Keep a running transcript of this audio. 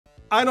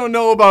I don't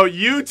know about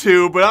you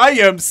two, but I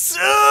am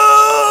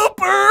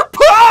super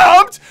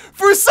pumped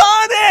for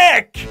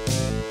Sonic!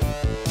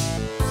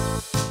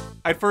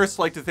 I'd first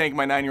like to thank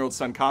my 9-year-old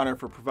son Connor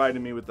for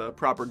providing me with the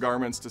proper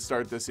garments to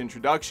start this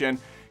introduction.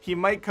 He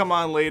might come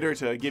on later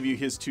to give you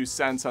his 2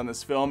 cents on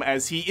this film,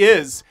 as he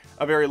is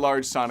a very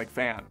large Sonic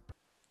fan.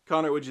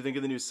 Connor, what'd you think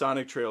of the new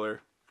Sonic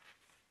trailer?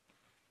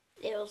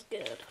 It was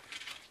good.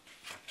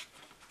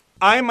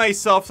 I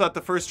myself thought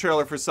the first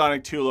trailer for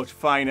Sonic 2 looked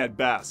fine at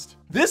best.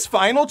 This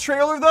final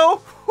trailer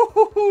though,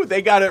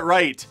 they got it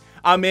right.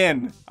 I'm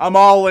in. I'm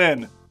all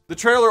in. The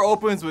trailer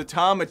opens with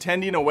Tom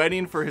attending a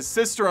wedding for his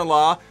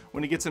sister-in-law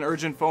when he gets an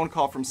urgent phone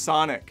call from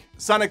Sonic.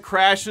 Sonic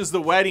crashes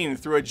the wedding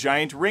through a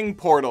giant ring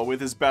portal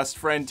with his best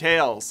friend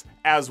Tails,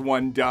 as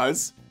one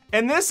does.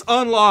 And this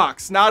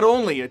unlocks not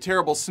only a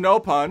terrible snow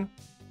pun,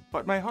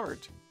 but my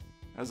heart,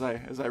 as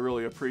I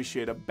really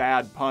appreciate a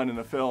bad pun in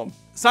a film.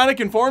 Sonic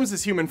informs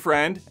his human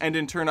friend, and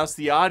in turn us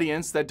the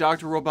audience, that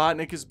Dr.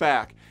 Robotnik is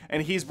back,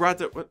 and he's brought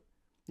the... What?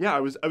 Yeah, I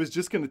was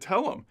just gonna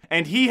tell him.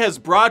 And he has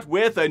brought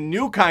with a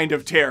new kind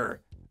of terror.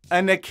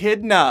 An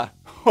echidna.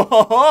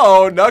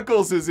 Oh,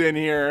 Knuckles is in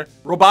here.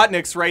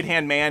 Robotnik's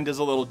right-hand man does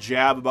a little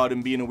jab about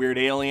him being a weird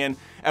alien,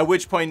 at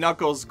which point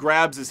Knuckles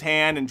grabs his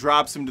hand and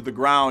drops him to the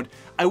ground.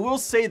 I will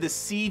say the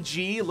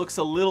CG looks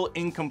a little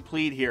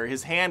incomplete here.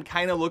 His hand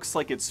kind of looks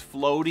like it's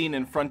floating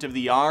in front of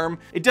the arm.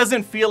 It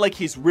doesn't feel like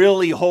he's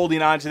really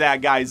holding onto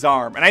that guy's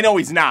arm. And I know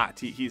he's not,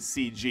 he's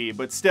CG,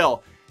 but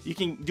still, you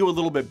can do a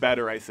little bit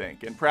better, I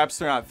think, and perhaps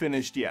they're not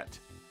finished yet.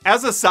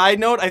 As a side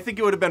note, I think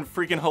it would have been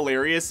freaking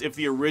hilarious if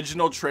the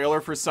original trailer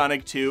for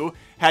Sonic 2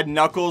 had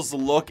Knuckles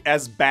look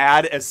as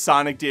bad as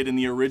Sonic did in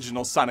the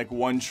original Sonic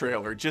 1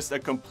 trailer. Just a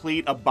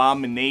complete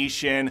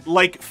abomination,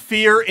 like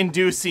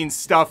fear-inducing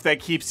stuff that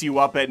keeps you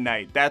up at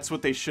night. That's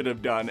what they should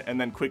have done, and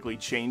then quickly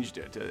changed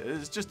it.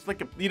 It's just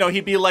like,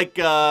 he'd be like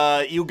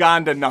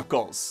Uganda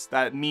Knuckles,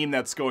 that meme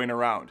that's going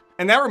around.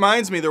 And that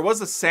reminds me, there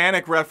was a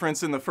Sonic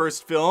reference in the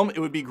first film. It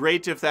would be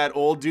great if that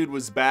old dude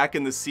was back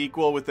in the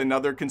sequel with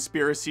another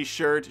conspiracy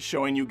shirt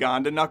showing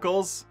Uganda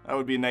Knuckles. That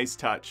would be a nice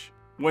touch.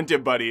 Wouldn't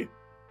it, buddy?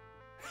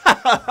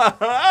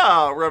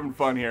 We're having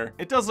fun here.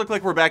 It does look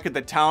like we're back at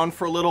the town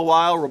for a little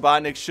while.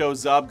 Robotnik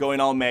shows up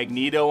going all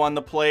Magneto on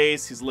the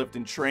place. He's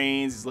lifting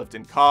trains, he's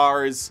lifting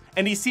cars,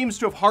 and he seems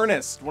to have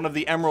harnessed one of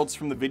the emeralds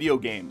from the video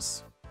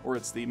games. Or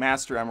it's the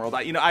Master Emerald.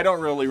 I don't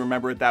really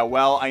remember it that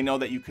well. I know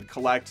that you could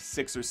collect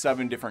 6 or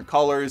 7 different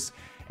colors,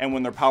 and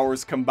when their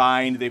powers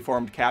combined, they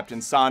formed Captain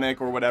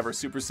Sonic or whatever,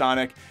 Super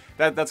Sonic.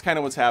 That's kind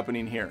of what's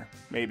happening here.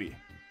 Maybe.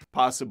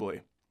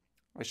 Possibly.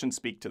 I shouldn't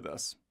speak to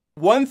this.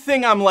 One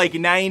thing I'm like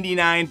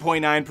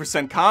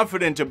 99.9%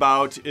 confident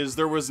about is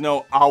there was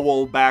no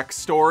owl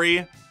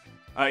backstory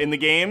in the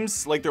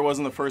games like there was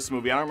in the first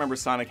movie. I don't remember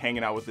Sonic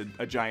hanging out with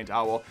a giant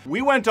owl.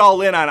 We went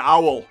all in on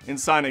Owl in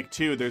Sonic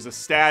 2. There's a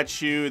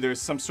statue, there's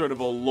some sort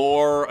of a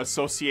lore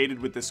associated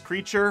with this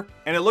creature,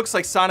 and it looks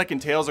like Sonic and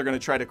Tails are going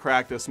to try to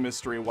crack this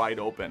mystery wide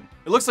open.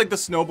 It looks like the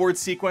snowboard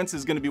sequence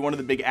is going to be one of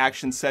the big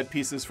action set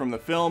pieces from the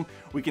film.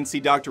 We can see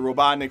Dr.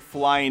 Robotnik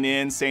flying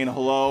in, saying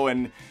hello,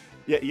 and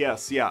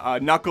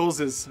Knuckles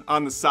is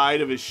on the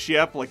side of his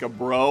ship like a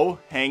bro,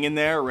 hanging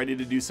there, ready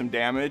to do some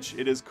damage.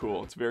 It is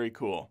cool. It's very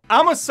cool.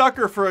 I'm a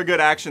sucker for a good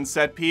action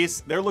set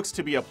piece. There looks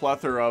to be a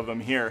plethora of them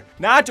here.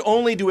 Not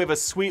only do we have a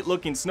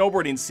sweet-looking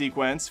snowboarding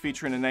sequence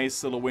featuring a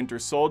nice little Winter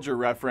Soldier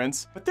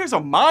reference, but there's a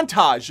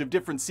montage of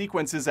different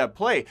sequences at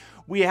play.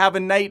 We have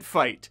a night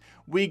fight.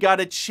 We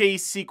got a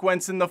chase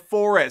sequence in the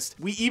forest.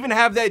 We even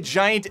have that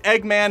giant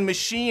Eggman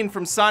machine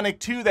from Sonic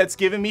 2 that's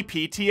giving me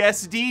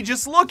PTSD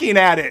just looking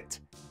at it.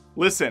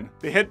 Listen,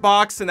 the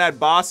hitbox in that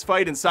boss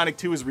fight in Sonic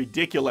 2 is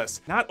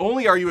ridiculous. Not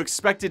only are you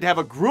expected to have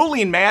a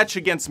grueling match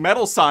against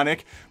Metal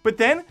Sonic, but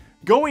then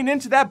going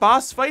into that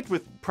boss fight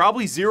with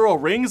probably 0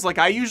 rings like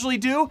I usually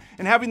do,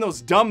 and having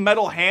those dumb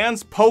metal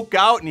hands poke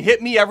out and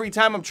hit me every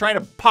time I'm trying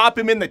to pop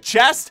him in the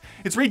chest,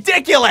 it's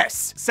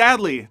ridiculous!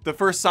 Sadly, the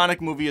first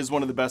Sonic movie is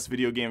one of the best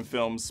video game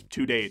films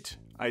to date.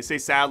 I say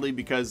sadly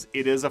because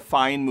it is a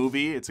fine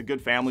movie, it's a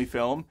good family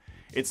film.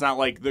 It's not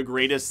like the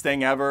greatest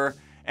thing ever.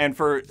 And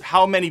for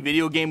how many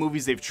video game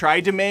movies they've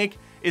tried to make,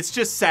 it's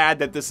just sad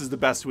that this is the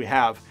best we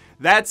have.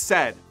 That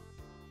said,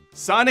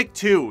 Sonic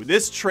 2,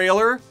 this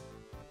trailer,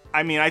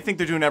 I think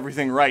they're doing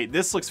everything right.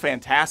 This looks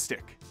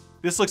fantastic.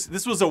 This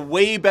was a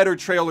way better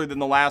trailer than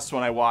the last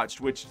one I watched,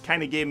 which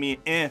kind of gave me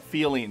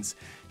feelings.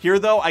 Here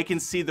though, I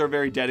can see they're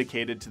very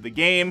dedicated to the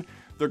game.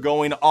 They're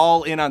going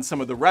all in on some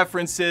of the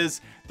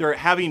references. They're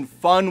having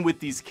fun with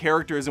these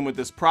characters and with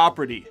this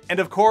property. And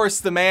of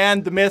course, the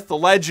man, the myth, the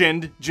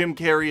legend, Jim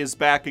Carrey is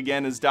back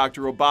again as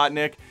Dr.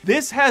 Robotnik.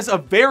 This has a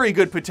very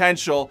good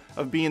potential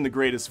of being the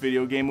greatest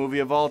video game movie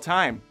of all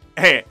time.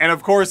 Hey, and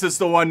of course it's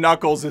the one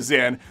Knuckles is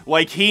in,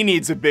 like he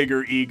needs a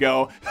bigger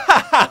ego.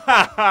 Ha ha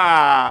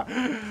ha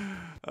ha!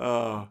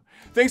 Oh.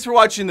 Thanks for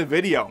watching the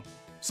video.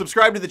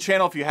 Subscribe to the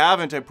channel if you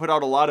haven't. I put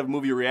out a lot of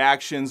movie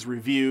reactions,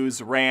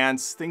 reviews,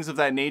 rants, things of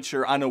that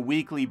nature on a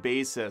weekly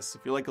basis.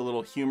 If you like a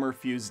little humor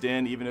fused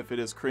in, even if it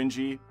is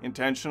cringy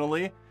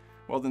intentionally,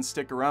 well then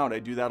stick around. I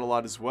do that a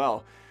lot as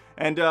well.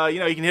 And, you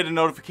know, you can hit a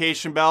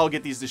notification bell,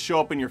 get these to show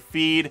up in your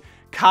feed.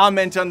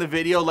 Comment on the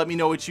video, let me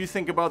know what you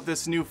think about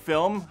this new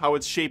film, how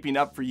it's shaping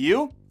up for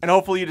you. And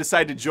hopefully you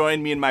decide to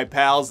join me and my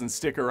pals and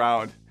stick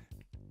around.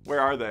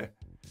 Where are they?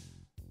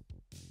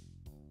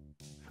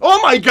 Oh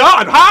my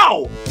God,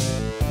 how?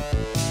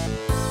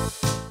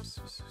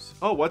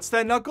 Oh, what's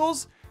that,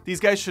 Knuckles? These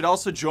guys should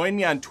also join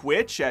me on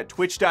Twitch at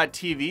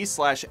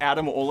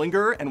twitch.tv/Adam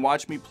Olinger and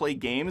watch me play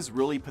games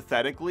really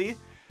pathetically.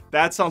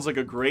 That sounds like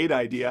a great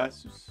idea.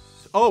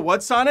 Oh,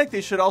 what, Sonic? They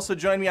should also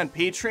join me on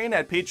Patreon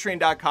at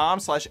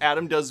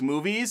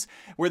patreon.com/AdamDoesMovies,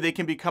 where they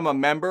can become a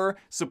member,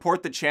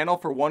 support the channel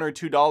for $1 or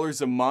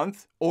 $2 a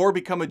month, or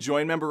become a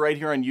join member right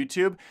here on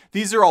YouTube.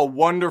 These are all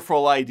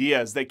wonderful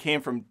ideas that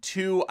came from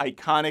two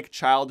iconic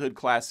childhood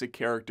classic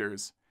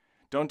characters.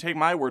 Don't take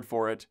my word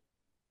for it.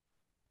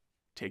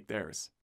 Take theirs.